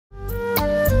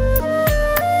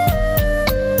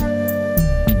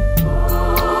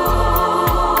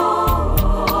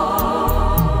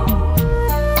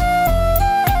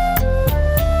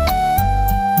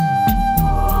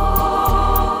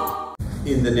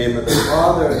name of the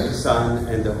Father, and the Son,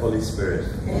 and the Holy Spirit.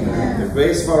 Amen. The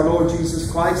grace of our Lord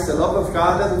Jesus Christ, the love of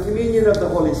God, and the communion of the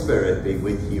Holy Spirit be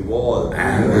with you all.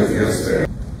 And with your spirit.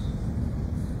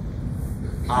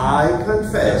 I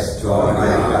confess To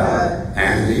Almighty God,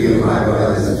 and to you, my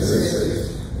brothers and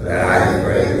sisters, that I have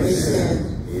greatly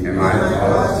sinned in my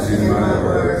thoughts and in my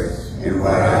words, in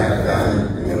what I have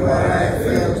done and in what I have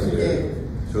failed to do.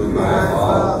 Through my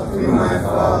fault,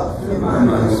 through my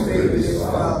most grievous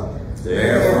fault.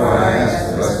 Therefore I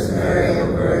ask the Blessed Mary, the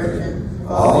Virgin,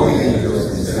 all the angels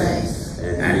and saints,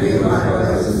 and you, my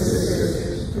brothers and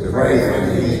sisters, to pray for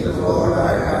me to the Lord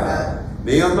our God.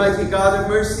 May Almighty God have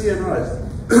mercy on us,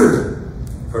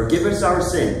 forgive us our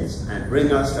sins, and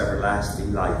bring us to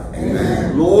everlasting life.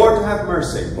 Amen. Lord, have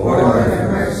mercy. Lord, have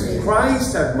mercy.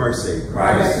 Christ, have mercy.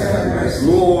 Christ, have mercy.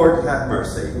 Lord, have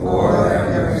mercy. Lord, have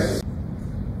mercy.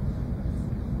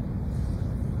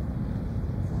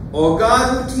 O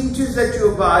God, who teaches that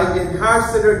you abide in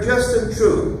hearts that are just and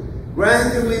true,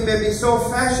 grant that we may be so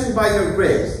fashioned by your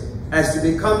grace as to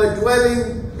become a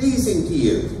dwelling pleasing to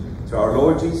you. Through our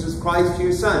Lord Jesus Christ,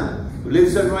 your Son, who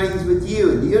lives and reigns with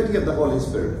you in the unity of the Holy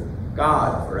Spirit,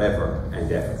 God, forever and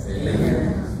ever.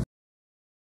 Amen.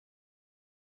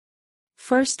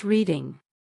 First reading.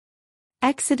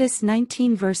 Exodus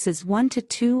 19 verses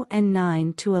 1-2 and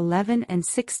 9-11 and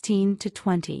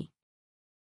 16-20.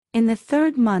 In the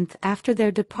 3rd month after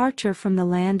their departure from the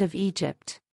land of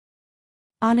Egypt.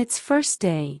 On its first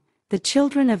day, the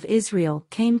children of Israel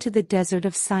came to the desert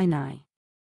of Sinai.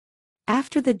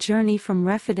 After the journey from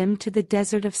Rephidim to the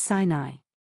desert of Sinai,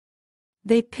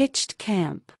 they pitched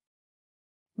camp.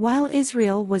 While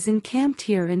Israel was encamped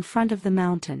here in front of the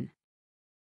mountain,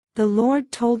 the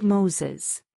Lord told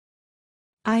Moses,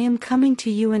 I am coming to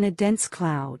you in a dense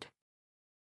cloud,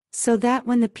 so that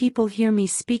when the people hear me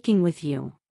speaking with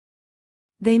you,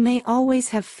 they may always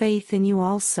have faith in you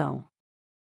also.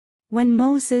 When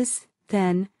Moses,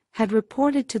 then, had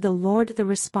reported to the Lord the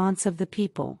response of the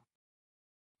people,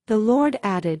 the Lord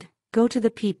added, Go to the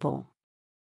people,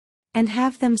 and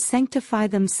have them sanctify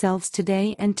themselves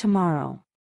today and tomorrow.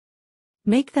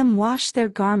 Make them wash their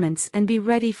garments and be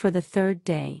ready for the 3rd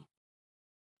day.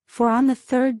 For on the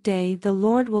 3rd day the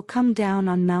Lord will come down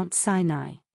on Mount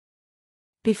Sinai,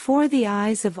 before the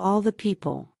eyes of all the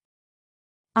people.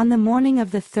 On the morning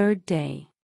of the 3rd day,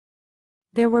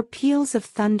 there were peals of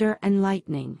thunder and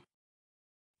lightning,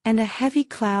 and a heavy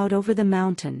cloud over the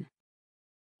mountain,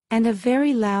 and a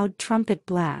very loud trumpet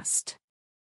blast,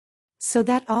 so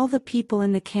that all the people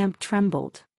in the camp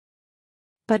trembled.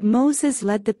 But Moses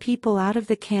led the people out of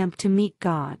the camp to meet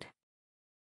God,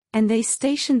 and they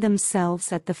stationed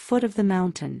themselves at the foot of the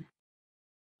mountain.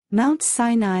 Mount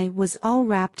Sinai was all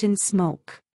wrapped in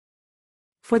smoke,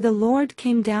 for the Lord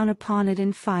came down upon it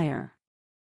in fire.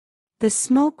 The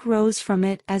smoke rose from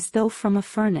it as though from a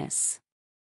furnace,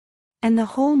 and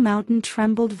the whole mountain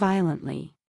trembled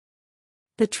violently.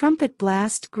 The trumpet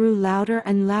blast grew louder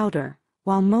and louder,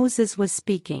 while Moses was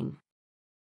speaking,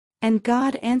 and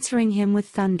God answering him with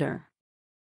thunder.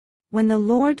 When the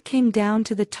Lord came down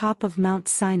to the top of Mount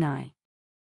Sinai,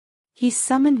 he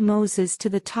summoned Moses to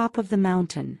the top of the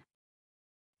mountain.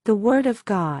 The Word of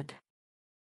God.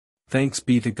 Thanks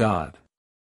be to God.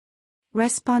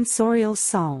 Responsorial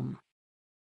Psalm.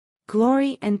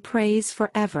 Glory and praise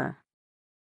forever.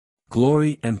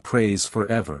 Glory and praise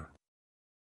forever.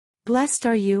 Blessed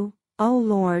are you, O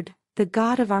Lord, the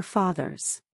God of our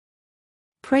fathers.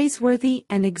 Praiseworthy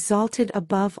and exalted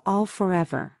above all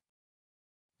forever.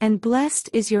 And blessed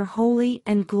is your holy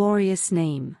and glorious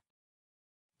name.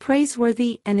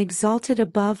 Praiseworthy and exalted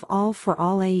above all for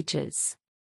all ages.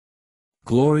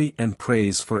 Glory and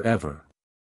praise forever.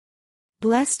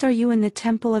 Blessed are you in the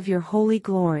temple of your holy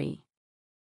glory.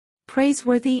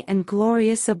 Praiseworthy and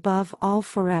glorious above all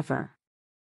forever.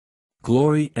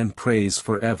 Glory and praise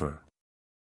forever.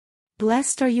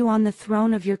 Blessed are you on the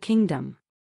throne of your kingdom.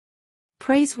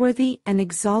 Praiseworthy and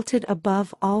exalted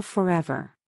above all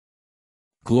forever.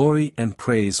 Glory and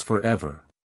praise forever.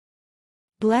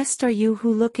 Blessed are you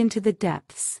who look into the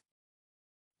depths.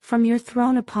 From your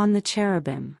throne upon the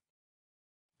cherubim.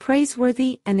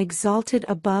 Praiseworthy and exalted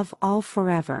above all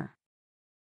forever.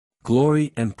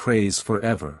 Glory and praise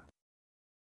forever.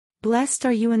 Blessed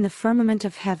are you in the firmament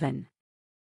of heaven.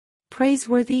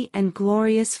 Praiseworthy and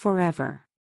glorious forever.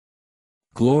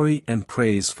 Glory and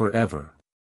praise forever.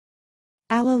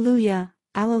 Alleluia,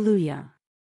 alleluia.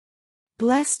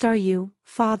 Blessed are you,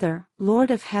 Father, Lord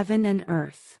of heaven and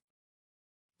earth.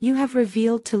 You have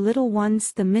revealed to little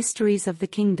ones the mysteries of the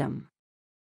kingdom.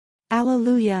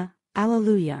 Alleluia,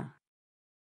 alleluia.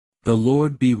 The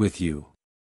Lord be with you.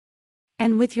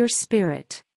 And with your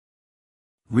spirit.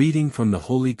 Reading from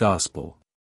the Holy Gospel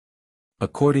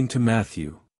according to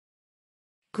Matthew.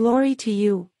 Glory to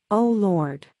you, O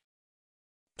Lord.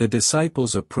 The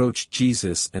disciples approached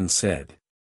Jesus and said,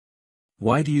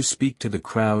 "Why do you speak to the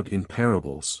crowd in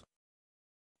parables?"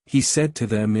 He said to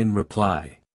them in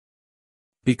reply,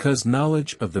 "Because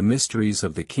knowledge of the mysteries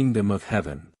of the kingdom of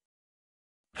heaven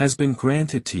has been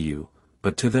granted to you,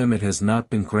 but to them it has not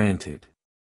been granted.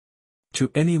 To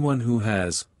anyone who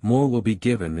has, more will be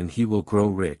given and he will grow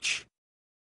rich.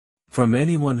 From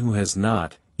anyone who has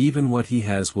not, even what he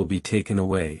has will be taken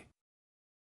away.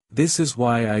 This is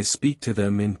why I speak to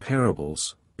them in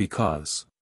parables, because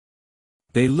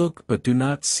they look but do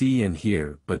not see and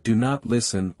hear but do not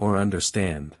listen or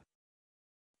understand.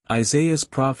 Isaiah's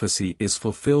prophecy is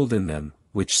fulfilled in them,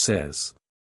 which says,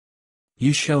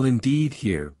 'You shall indeed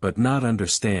hear but not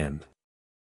understand.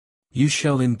 You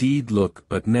shall indeed look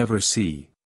but never see.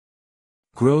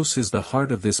 Gross is the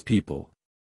heart of this people.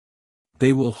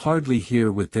 They will hardly hear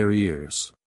with their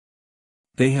ears.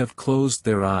 They have closed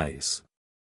their eyes,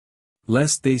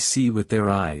 lest they see with their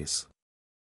eyes,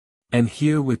 and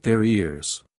hear with their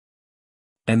ears,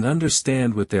 and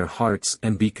understand with their hearts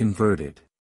and be converted.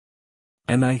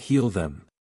 And I heal them.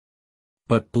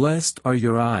 But blessed are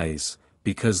your eyes,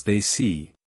 because they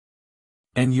see,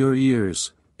 and your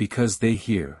ears, because they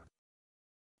hear.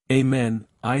 Amen,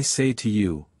 I say to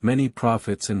you, many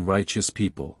prophets and righteous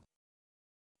people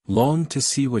longed to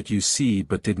see what you see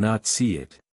but did not see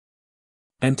it,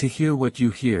 and to hear what you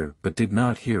hear but did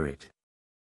not hear it."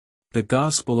 The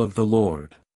Gospel of the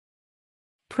Lord.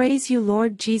 Praise you,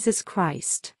 Lord Jesus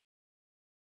Christ.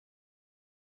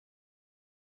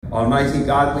 Almighty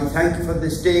God, we thank you for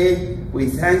this day. We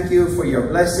thank you for your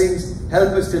blessings.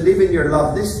 Help us to live in your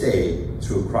love this day,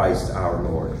 through Christ our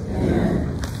Lord. Amen.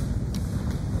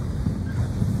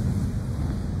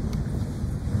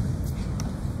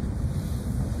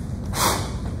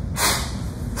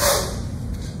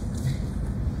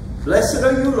 Blessed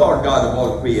are you, Lord God of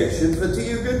all creation, for to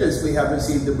your goodness we have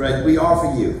received the bread we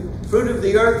offer you, fruit of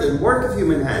the earth and work of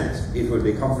human hands. It will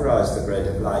become for us the bread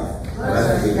of life.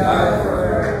 Blessed be God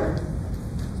forever.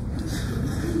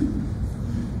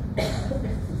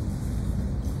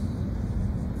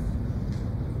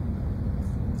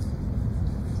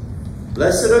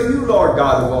 Blessed are you, Lord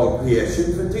God of all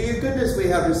creation, for to your goodness we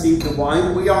have received the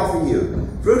wine we offer you,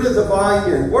 fruit of the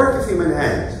vine and work of human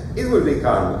hands. It will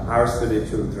become our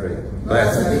spiritual drink.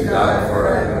 Blessed be God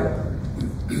forever.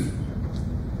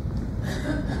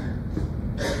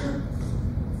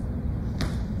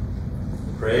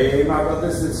 Pray, my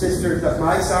brothers and sisters, that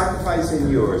my sacrifice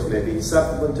and yours may be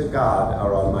acceptable to God,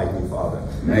 our Almighty Father.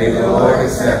 May the Lord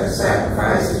accept the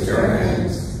sacrifice at your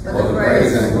hands, for the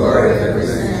praise and glory of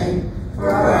his name, for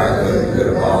our good and good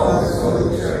of all his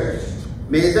holy church.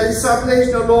 May then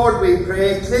supplication, O Lord, we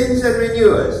pray, cleanse and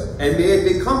renew us, and may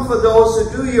it become for those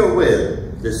who do your will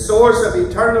the source of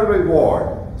eternal reward,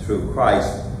 through Christ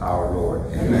our Lord.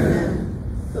 Amen.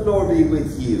 The Lord be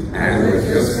with you. And with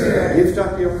your spirit. Lift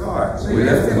up your hearts. We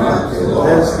lift them up to the Lord.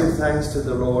 Let us give thanks to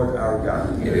the Lord our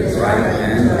God. It is right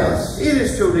and just. It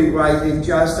is truly right and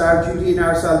just, our duty and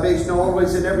our salvation,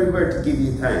 always and everywhere to give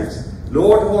you thanks.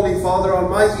 Lord, Holy Father,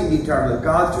 Almighty and eternal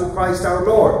God, through Christ our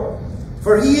Lord.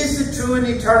 For he is the true and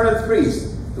eternal priest,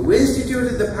 who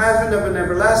instituted the pattern of an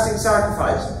everlasting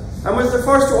sacrifice, and was the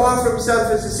first to offer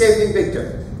himself as a saving victim,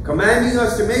 commanding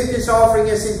us to make this offering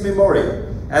as his memorial.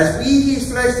 As we eat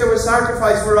his flesh that was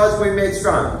sacrificed for us, we're made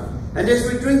strong. And as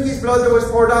we drink his blood that was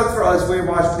poured out for us, we're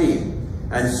washed clean.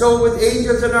 And so with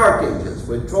angels and archangels,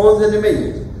 with thrones and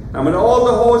dominions, and with all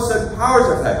the hosts and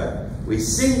powers of heaven, we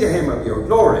sing the hymn of your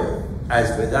glory,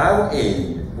 as without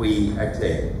end we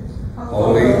acclaim.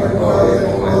 Holy, holy,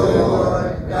 holy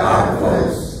Lord, God of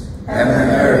hosts, heaven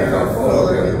and earth are full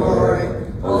of your glory.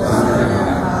 Hosanna in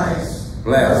the highest.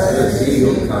 Blessed is he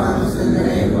who comes in the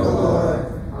name of the Lord.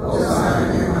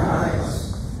 Hosanna in the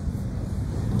highest.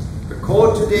 The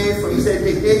quote today from St.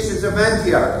 Ignatius of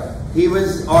Antioch. He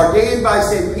was ordained by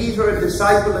St. Peter, a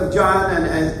disciple of John, and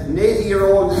an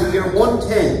 80-year-old in the year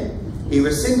 110. He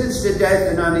was sentenced to death,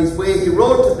 and on his way he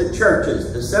wrote to the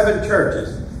churches, the 7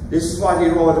 churches. This is what he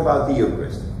wrote about the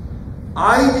Eucharist.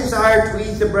 I desire to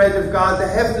eat the bread of God, the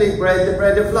heavenly bread, the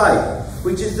bread of life,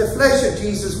 which is the flesh of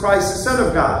Jesus Christ, the Son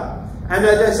of God. And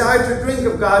I desire to drink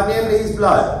of God, namely his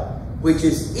blood, which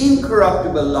is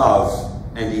incorruptible love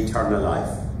and eternal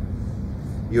life.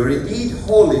 You're indeed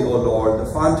holy, O Lord, the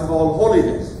font of all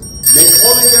holiness. Make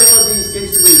holy therefore these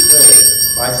gifts, we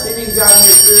pray, by sending down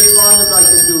your Spirit upon them like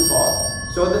the dewfall,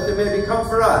 so that they may become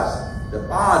for us the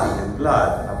body and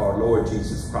blood of our Lord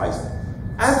Jesus Christ.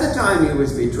 At the time he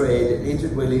was betrayed and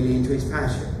entered willingly into his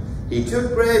passion, He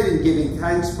took bread and giving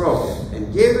thanks broke it,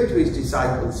 and gave it to his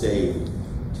disciples, saying,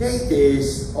 Take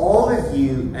this, all of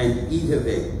you, and eat of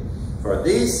it, for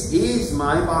this is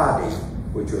my body,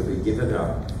 which will be given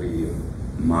up for you.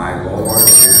 My Lord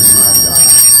and my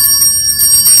God.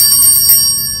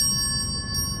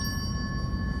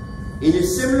 In a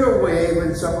similar way,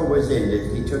 when supper was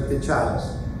ended, he took the chalice,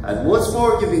 and once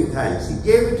more giving thanks, he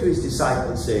gave it to his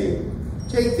disciples, saying,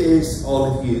 Take this, all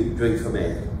of you, drink from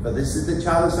it, for this is the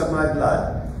chalice of my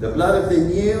blood, the blood of the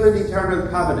new and eternal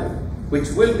covenant, which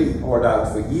will be poured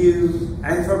out for you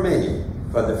and for many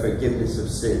for the forgiveness of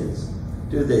sins.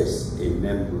 Do this in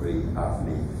memory of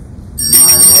me.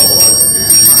 My Lord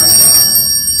and my God.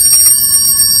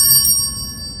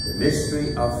 The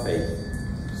mystery of faith.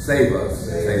 Save us,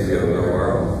 Savior of the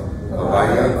world, for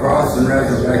by your cross and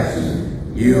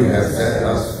resurrection you have set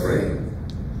us free.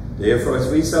 Therefore, as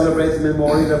we celebrate the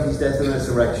memorial of his death and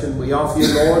resurrection, we offer you,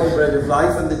 Lord, the bread of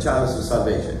life and the chalice of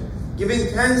salvation, giving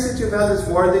thanks that you've held us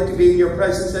worthy to be in your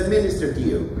presence and minister to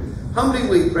you. Humbly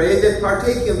we pray that,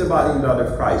 partaking of the body and blood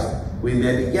of Christ, we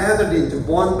may be gathered into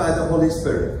one by the Holy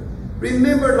Spirit.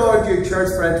 Remember, Lord, your church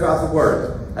spread throughout the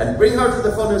world, and bring her to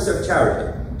the fullness of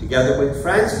charity, together with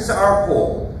Francis our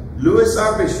Pope, Louis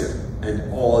our Bishop,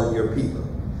 and all your people.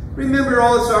 Remember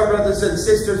also our brothers and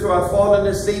sisters who have fallen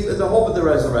asleep in the hope of the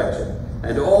resurrection,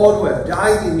 and all who have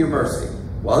died in your mercy.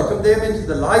 Welcome them into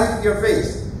the light of your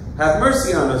face. Have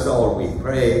mercy on us all, we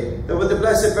pray, that with the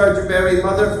Blessed Virgin Mary,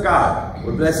 Mother of God,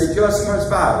 with Blessed Joseph our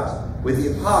spouse, with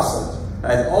the apostles,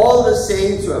 and all the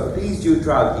saints who have pleased you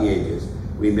throughout the ages,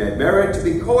 we may merit to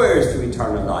be co-heirs to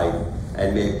eternal life,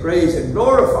 and may praise and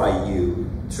glorify you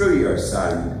through your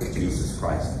Son, Jesus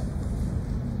Christ.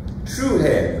 Through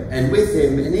him, and with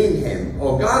him, and in him,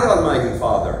 O God Almighty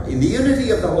Father, in the unity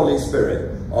of the Holy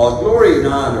Spirit, all glory and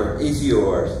honor is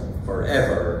yours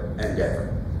forever and ever.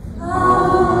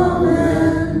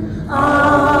 Amen.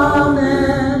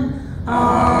 Amen.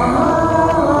 Amen.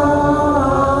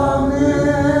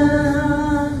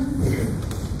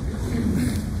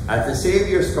 At the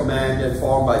Saviour's command and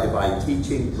formed by divine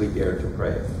teaching, we dare to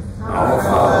pray. Our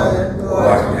Father, who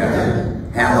art in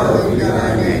heaven, hallowed be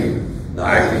thy name.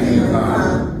 Thy kingdom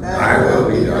come, thy will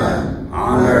be done,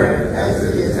 on earth as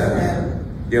it is in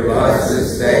heaven. Give us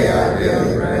this day our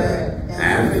daily bread,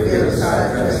 and forgive us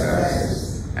our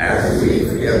trespasses, as we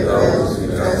forgive those who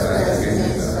trespass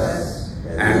against us.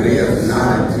 And lead us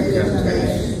not into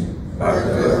temptation, but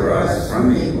deliver us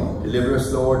from evil. Deliver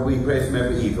us, Lord, we pray, from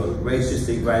every evil.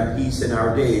 Graciously grant peace in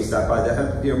our days, that by the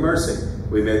help of your mercy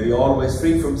we may be always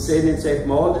free from sin and safe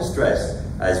from all distress,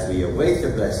 as we await the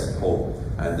blessed hope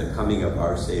and the coming of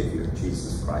our Saviour,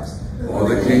 Jesus Christ. For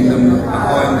the kingdom, the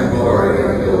power, and the glory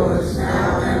are yours,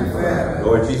 now and forever.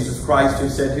 Lord Jesus Christ, who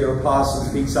said to your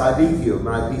apostles, Peace I leave you,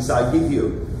 my peace I give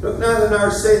you, look not on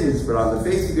our sins, but on the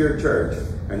faith of your church,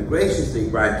 and graciously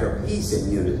grant her peace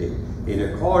and unity, in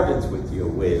accordance with your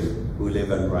will, who live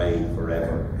and reign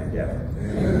forever and ever.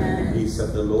 Amen. The peace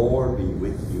of the Lord be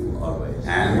with you always.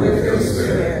 And with your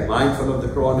spirit. Mindful of the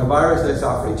coronavirus, let's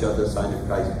offer each other a sign of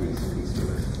Christ's peace. Peace to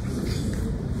us.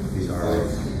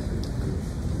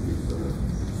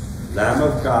 Lamb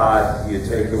of God, you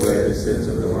take away the sins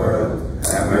of the world.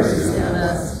 Have mercy on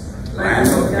us.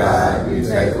 Lamb of God, you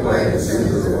take away the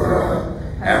sins of the world.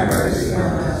 Have mercy on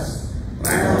us.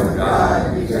 Lamb of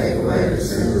God, you take away the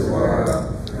sins of the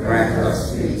world. Grant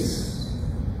us peace.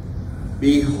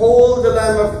 Behold the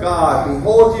Lamb of God.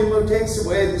 Behold him who takes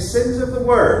away the sins of the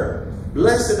world.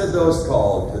 Blessed are those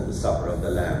called to the supper of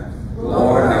the Lamb.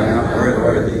 Lord, I am not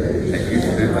worthy that you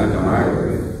should enter under my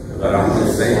roof, but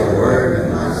only say a word,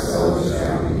 and my soul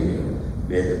shall be healed.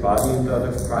 May the body and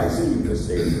blood of Christ keep us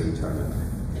safe for eternity.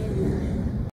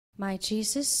 Amen. My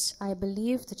Jesus, I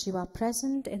believe that you are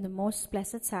present in the most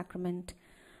blessed sacrament.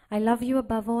 I love you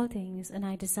above all things, and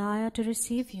I desire to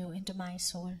receive you into my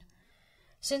soul.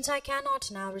 Since I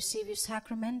cannot now receive you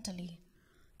sacramentally,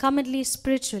 come at least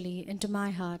spiritually into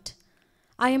my heart.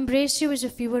 I embrace you as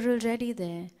if you were already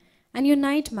there, and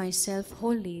unite myself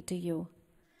wholly to you.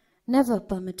 Never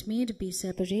permit me to be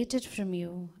separated from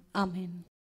you. Amen.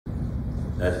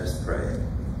 Let us pray.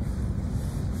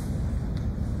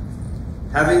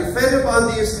 Having fed upon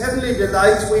these heavenly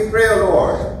delights, we pray, O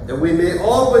Lord, that we may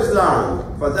always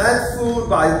long for that food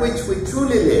by which we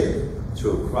truly live,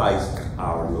 through Christ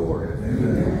our Lord.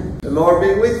 Amen. The Lord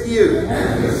be with you.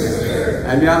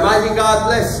 And may Almighty God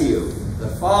bless you, the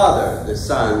Father, the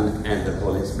Son, and the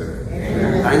Holy Spirit.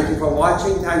 Amen. Thank you for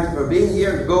watching. Thank you for being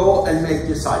here. Go and make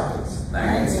disciples.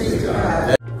 Thanks be to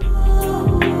God.